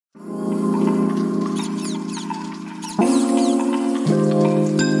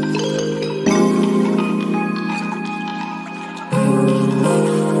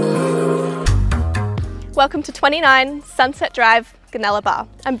welcome to 29 Sunset Drive, Goonellabah.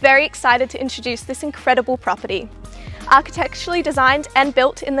 I'm very excited to introduce this incredible property. Architecturally designed and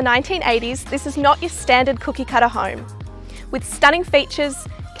built in the 1980s, this is not your standard cookie-cutter home. With stunning features,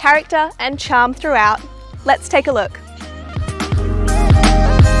 character and charm throughout, let's take a look.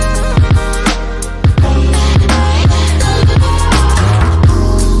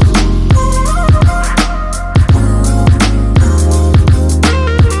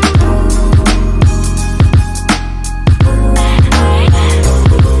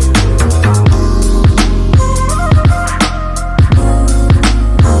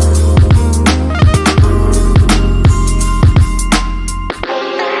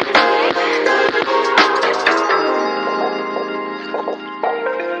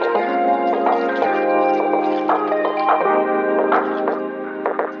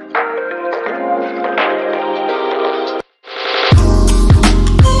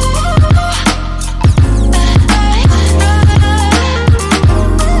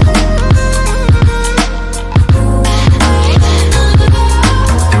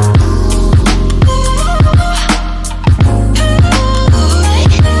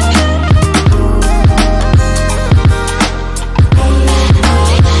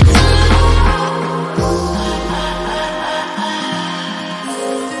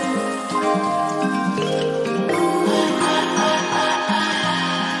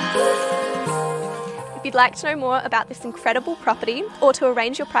 If you'd like to know more about this incredible property or to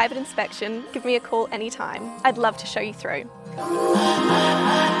arrange your private inspection, give me a call anytime. I'd love to show you through.